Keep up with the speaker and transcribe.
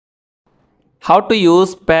How to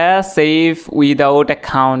use PaySafe without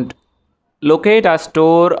account. Locate a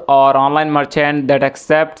store or online merchant that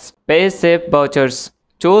accepts PaySafe vouchers.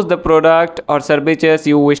 Choose the product or services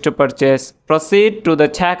you wish to purchase. Proceed to the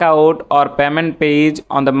checkout or payment page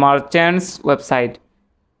on the merchant's website.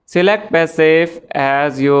 Select PaySafe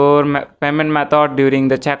as your payment method during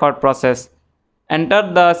the checkout process. Enter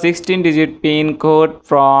the 16-digit PIN code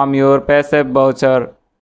from your PaySafe voucher.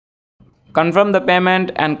 Confirm the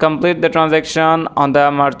payment and complete the transaction on the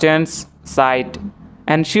merchant's site.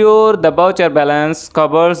 Ensure the voucher balance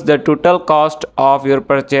covers the total cost of your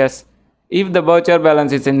purchase. If the voucher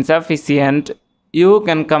balance is insufficient, you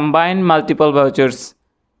can combine multiple vouchers.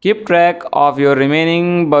 Keep track of your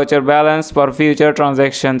remaining voucher balance for future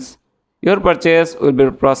transactions. Your purchase will be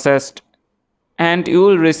processed and you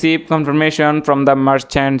will receive confirmation from the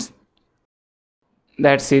merchants.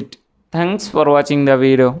 That's it. Thanks for watching the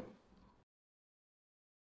video.